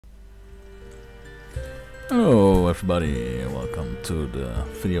Hello everybody, welcome to the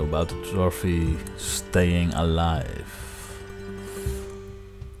video about the trophy Staying Alive.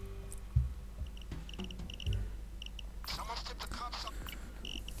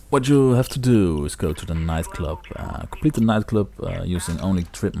 What you have to do is go to the nightclub, complete the nightclub using only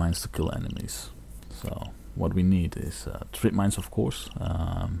tripmines to kill enemies. So what we need is tripmines, of course.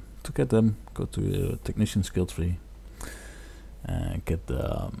 To get them, go to your technician skill tree and get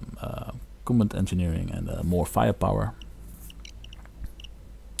the combat engineering and more firepower.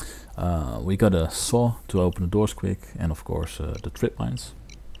 We got a saw to open the doors quick, and of course the tripmines.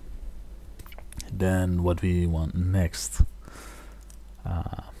 Then what we want next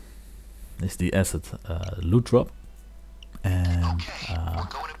is the asset loot drop and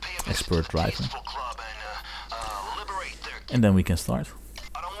expert driving, and then we can start.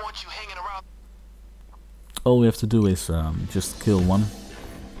 All we have to do is just kill one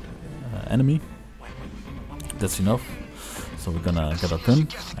enemy. That's enough. So we're gonna get our gun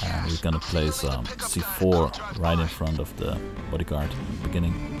and we're gonna place C4 right in front of the bodyguard at the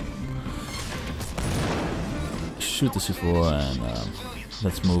beginning. Shoot the C4 and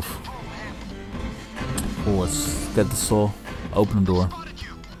let's move forwards. Get the saw, open the door.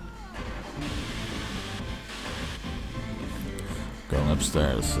 Going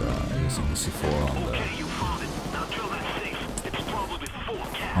upstairs using the C4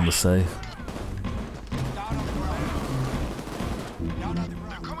 on the safe.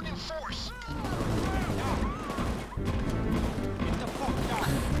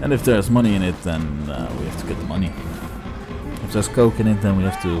 And if there's money in it, then we have to get the money. If there's coke in it, then we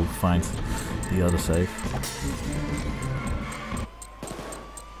have to find the other safe.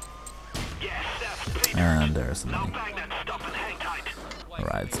 And there's the money.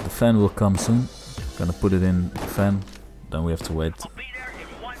 Alright, the fan will come soon. Gonna put it in the fan. Then we have to wait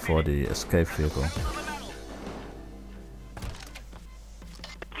for the escape vehicle.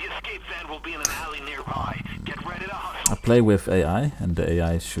 I play with AI, and the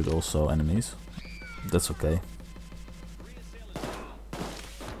AI shoot also enemies. That's okay.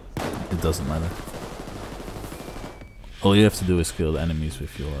 It doesn't matter. All you have to do is kill the enemies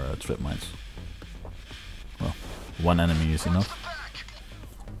with your tripmines. Well, one enemy is enough.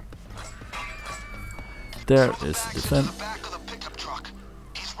 There is the fan.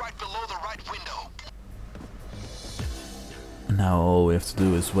 Now all we have to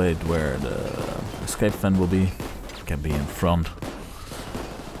do is wait where the escape fan will be. It can be in front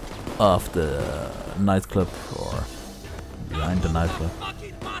of the nightclub or behind the nightclub.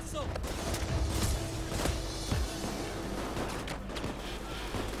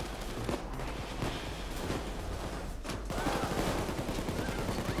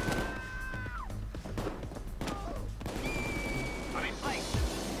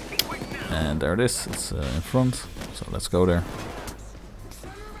 And there it is, it's in front, so let's go there.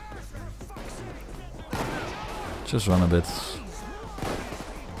 Just run a bit.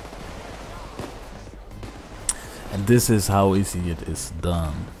 And this is how easy it is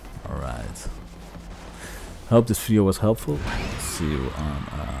done. Alright. Hope this video was helpful. See you on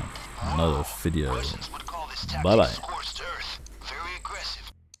another video. Bye bye.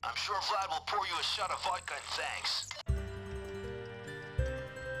 I'm sure Vlad will pour you a shot of vodka and thanks.